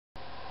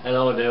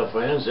Hello dear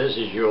friends, this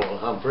is your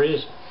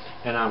Hummphreys,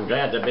 and I'm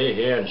glad to be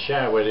here and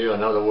share with you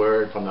another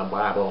word from the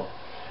Bible.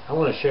 I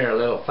want to share a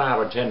little 5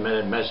 or 10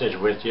 minute message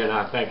with you, and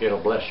I think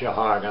it'll bless your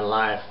heart and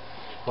life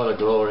for the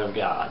glory of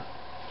God.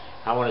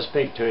 I want to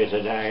speak to you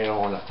today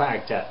on the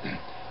fact that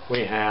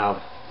we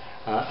have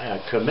a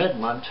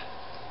commitment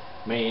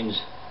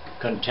means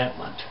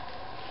contentment.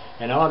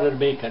 In order to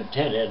be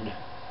contented,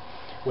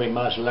 we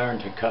must learn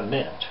to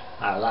commit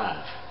our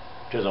life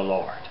to the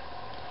Lord.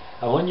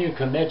 And when you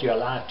commit your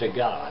life to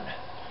God,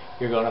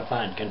 you're going to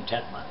find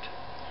contentment.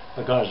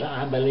 Because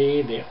I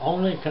believe the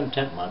only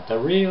contentment, the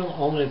real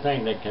only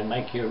thing that can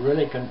make you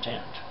really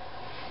content,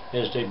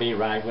 is to be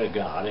right with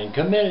God and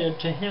committed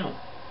to Him.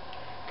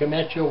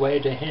 Commit your way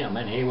to Him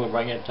and He will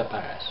bring it to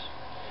pass.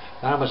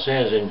 The Bible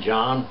says in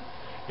John,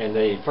 in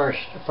the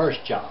first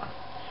John,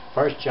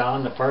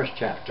 the first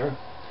chapter,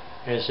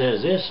 it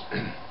says this: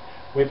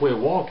 if we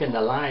walk in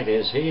the light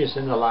as He is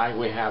in the light,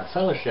 we have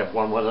fellowship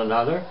one with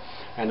another,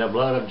 and the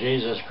blood of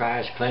Jesus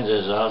Christ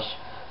cleanses us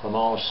from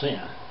all sin.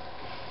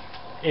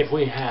 If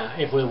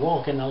we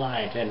walk in the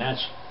light, and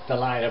that's the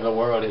light of the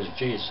world is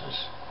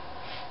Jesus,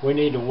 we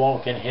need to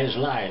walk in His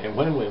light. And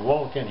when we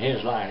walk in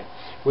His light,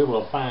 we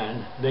will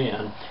find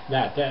then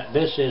that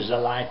this is the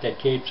light that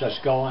keeps us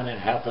going and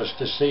helps us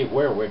to see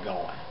where we're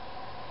going.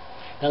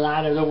 The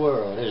light of the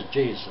world is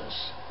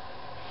Jesus.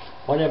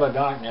 Whatever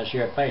darkness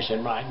you're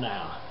facing right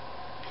now,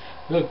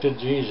 look to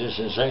Jesus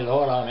and say,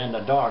 Lord, I'm in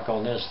the dark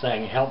on this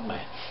thing. Help me.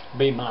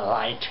 Be my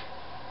light.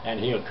 And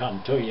He'll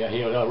come to you.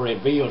 He'll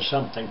reveal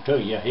something to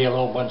you. He'll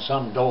open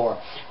some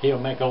door. He'll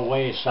make a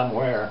way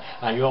somewhere,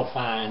 and you'll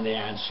find the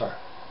answer.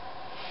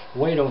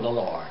 Wait on the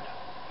Lord.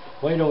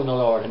 Wait on the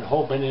Lord and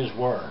hope in His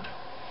Word,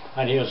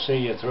 and He'll see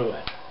you through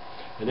it.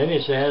 And then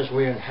He says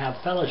we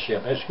have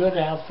fellowship. It's good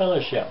to have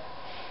fellowship.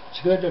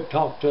 It's good to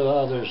talk to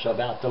others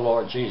about the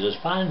Lord Jesus.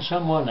 Find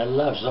someone that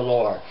loves the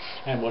Lord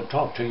and will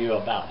talk to you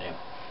about Him.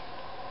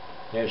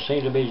 There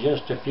seem to be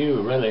just a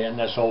few really in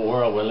this old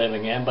world we're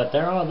living in, but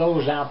there are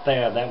those out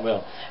there that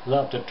will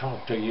love to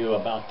talk to you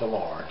about the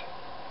Lord.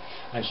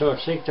 And so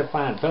seek to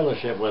find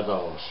fellowship with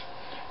those.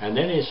 And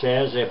then He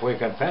says if we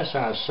confess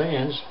our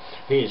sins,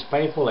 He is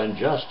faithful and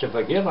just to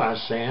forgive our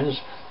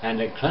sins and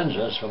to cleanse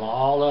us from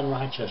all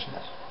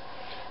unrighteousness.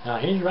 Now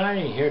He's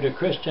writing here to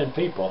Christian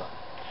people,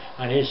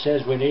 and He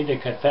says we need to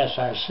confess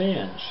our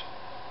sins.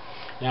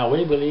 Now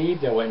we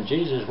believe that when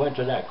Jesus went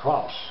to that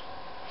cross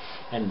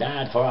and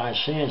died for our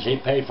sins, He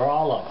paid for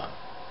all of them.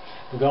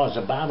 Because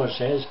the Bible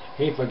says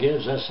He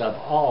forgives us of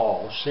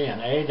all sin.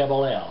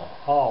 A-double-L,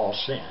 all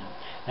sin.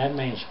 That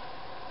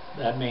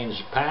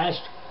means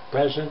past,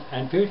 present,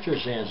 and future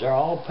sins. They're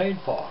all paid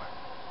for.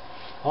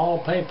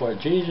 All paid for.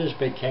 Jesus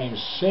became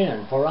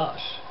sin for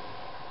us,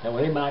 that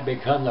we might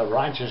become the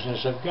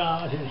righteousness of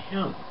God in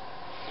Him.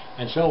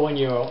 And so when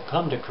you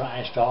come to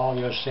Christ, all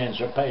your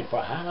sins are paid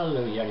for.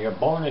 Hallelujah. You're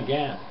born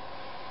again.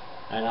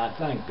 And I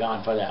thank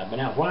God for that. But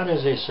now, why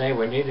does He say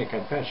we need to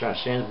confess our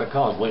sins?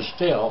 Because we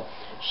still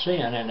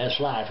sin in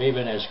this life,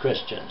 even as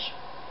Christians.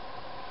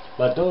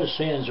 But those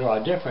sins are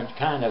a different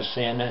kind of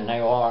sin than they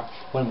are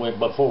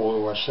before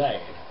we were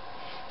saved.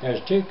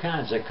 There's two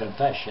kinds of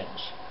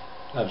confessions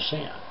of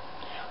sin.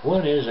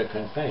 One is a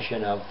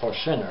confession for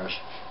sinners.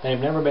 They've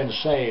never been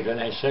saved, and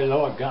they say,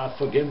 Lord God,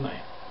 forgive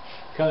me.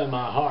 Come in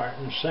my heart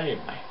and save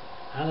me.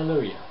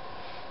 Hallelujah.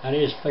 And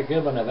He's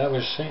forgiven of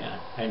every sin.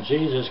 And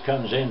Jesus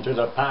comes in through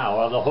the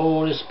power of the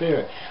Holy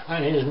Spirit.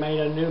 And He's made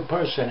a new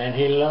person. And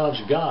he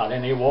loves God.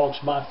 And he walks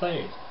by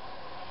faith.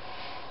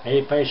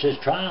 He faces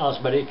trials,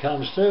 but he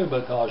comes through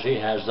because he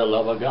has the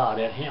love of God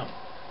in him.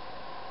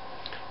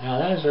 Now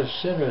that's a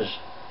sinner's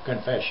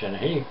confession.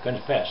 He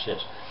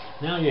confesses.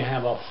 Now you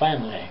have a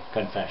family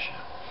confession.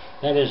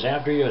 That is,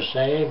 after you're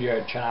saved, you're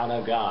a child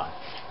of God.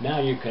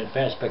 Now you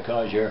confess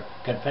because you're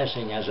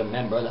confessing as a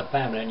member of the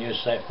family, and you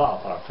say,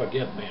 Father,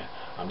 forgive me.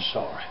 I'm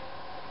sorry.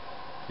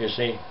 You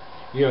see,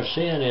 your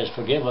sin is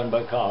forgiven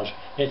because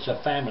it's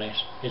a family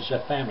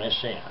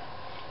sin.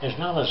 It's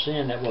not a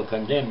sin that will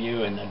condemn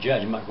you in the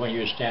judgment when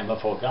you stand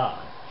before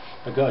God,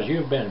 because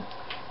you've been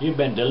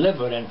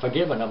delivered and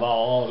forgiven of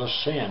all the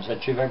sins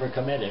that you've ever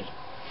committed.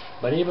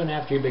 But even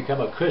after you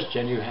become a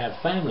Christian, you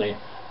have family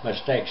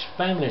mistakes,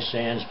 family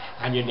sins,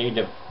 and you need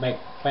to make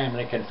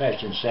family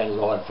confession, say,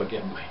 Lord,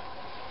 forgive me.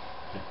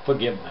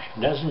 Forgive me.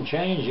 It doesn't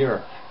change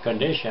your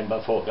condition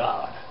before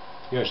God.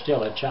 You're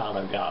still a child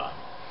of God.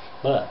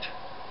 But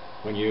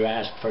when you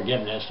ask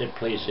forgiveness, it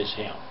pleases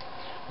Him.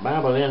 The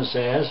Bible then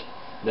says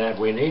that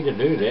we need to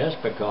do this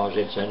because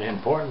it's an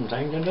important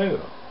thing to do.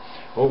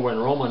 Over in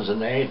Romans in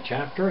the 8th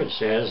chapter, it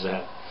says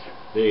that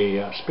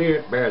the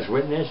Spirit bears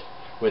witness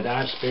with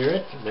our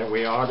spirit that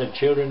we are the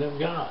children of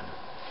God.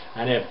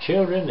 And if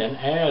children, then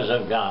heirs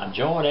of God,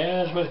 joint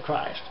heirs with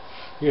Christ.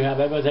 You have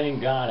everything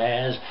God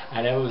has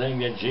and everything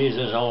that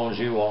Jesus owns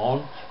you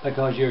own,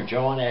 because you're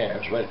joint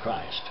heirs with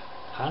Christ.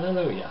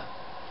 Hallelujah.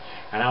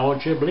 And I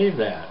want you to believe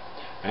that.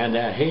 And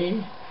that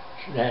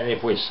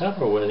if we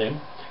suffer with Him,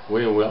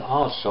 we will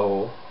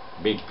also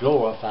be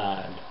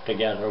glorified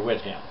together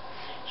with Him.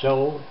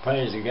 So,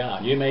 praise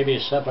God. You may be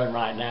suffering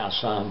right now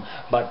some,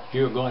 but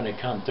you're going to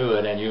come through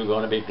it and you're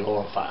going to be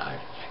glorified.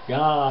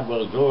 God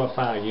will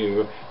glorify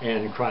you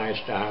in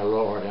Christ our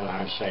Lord and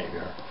our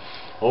Savior.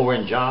 Over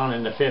in John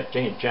in the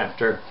 15th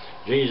chapter,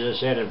 Jesus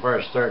said in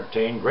verse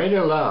 13,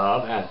 "Greater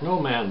love hath no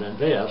man than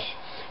this,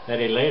 that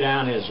he lay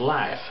down his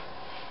life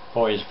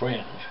for his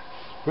friends."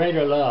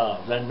 Greater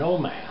love than no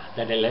man,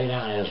 that he lay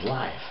down his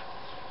life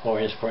for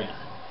his friend.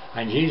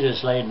 And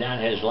Jesus laid down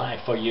his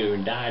life for you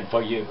and died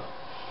for you,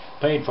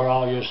 paid for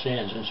all your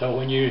sins. And so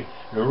when you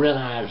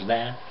realize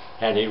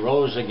that he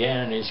rose again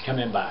and he's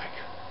coming back,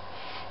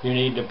 you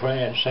need to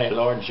pray and say,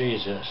 "Lord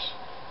Jesus,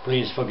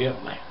 please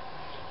forgive me.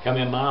 Come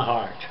in my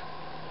heart.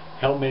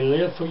 Help me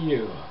live for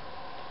you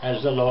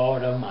as the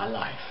Lord of my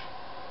life."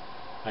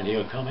 And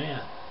he'll come in.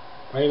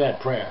 Pray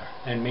that prayer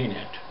and mean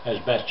it as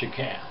best you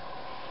can.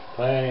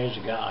 Praise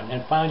God.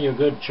 And find you a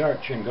good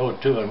church and go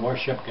to and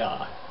worship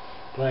God.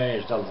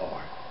 Praise the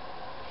Lord.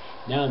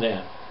 Now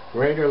then,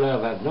 greater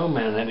love hath no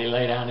man than he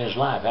lay down his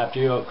life. After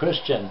you're a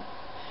Christian,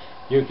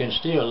 you can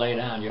still lay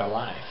down your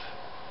life.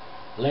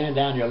 Laying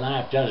down your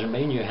life doesn't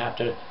mean you have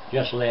to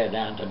just lay it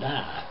down to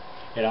die.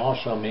 It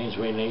also means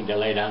we need to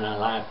lay down our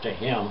life to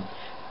Him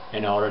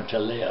in order to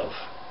live.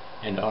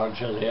 In order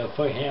to live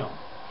for Him,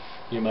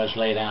 you must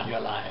lay down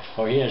your life.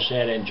 For He has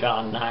said in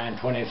John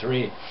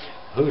 9:23,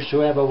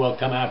 "Whosoever will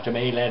come after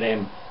me, let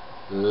him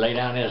lay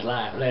down his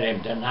life. Let him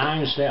deny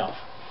himself,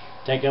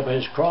 take up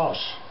his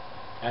cross."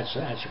 That's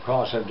a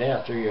cross of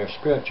death through your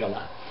spiritual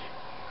life.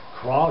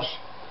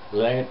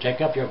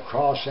 Take up your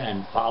cross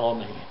and follow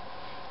me.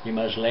 You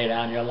must lay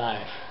down your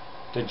life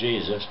to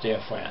Jesus, dear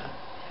friend,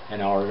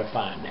 in order to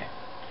find Him.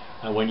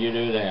 And when you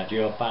do that,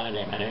 you'll find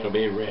Him and it'll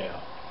be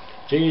real.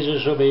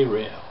 Jesus will be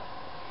real.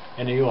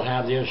 And you'll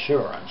have the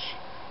assurance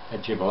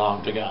that you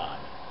belong to God.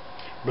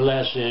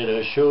 Blessed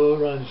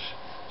assurance,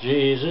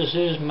 Jesus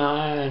is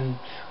mine.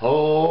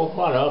 Oh,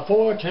 what a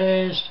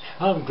foretaste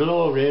of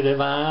glory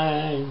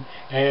divine.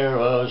 Heir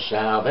of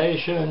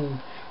salvation,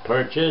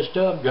 purchased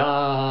of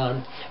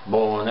God,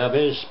 born of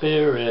His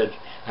Spirit,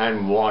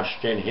 and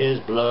washed in His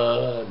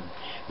blood.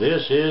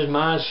 This is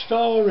my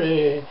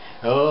story,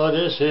 oh,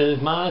 this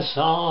is my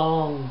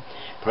song,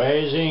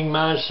 praising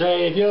my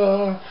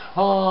Savior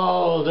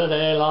all the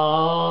day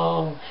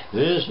long.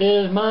 This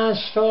is my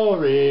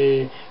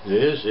story,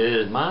 this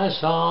is my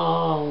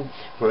song,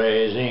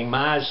 praising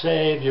my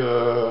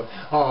Savior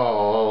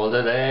all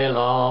the day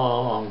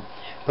long.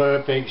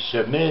 Perfect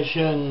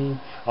submission,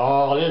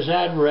 all is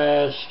at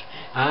rest.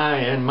 I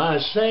and my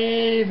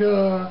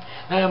Savior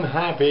am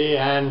happy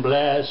and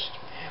blessed,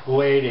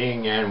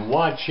 waiting and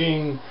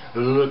watching,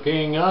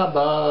 looking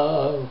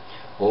above.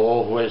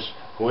 Oh,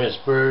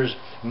 whispers,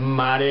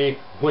 mighty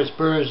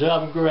whispers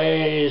of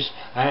grace,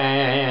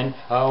 and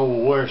a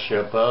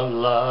worship of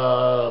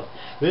love.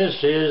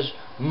 This is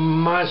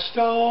my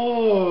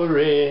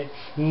story,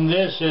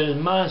 this is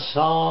my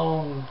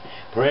song,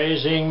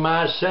 praising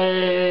my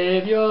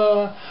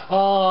Savior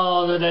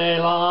all the day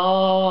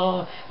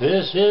long.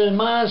 This is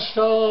my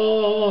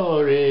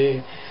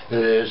story,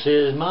 this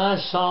is my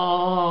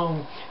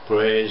song,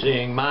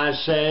 praising my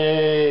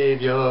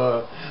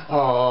Savior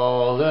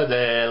all the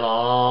day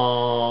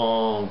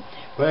long.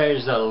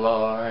 Praise the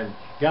Lord.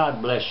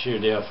 God bless you,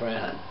 dear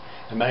friend.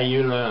 And may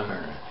you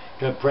learn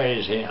to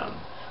praise Him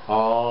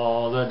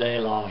all the day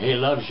long. He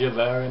loves you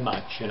very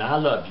much, and I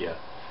love you.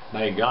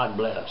 May God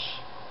bless.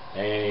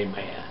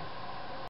 Amen.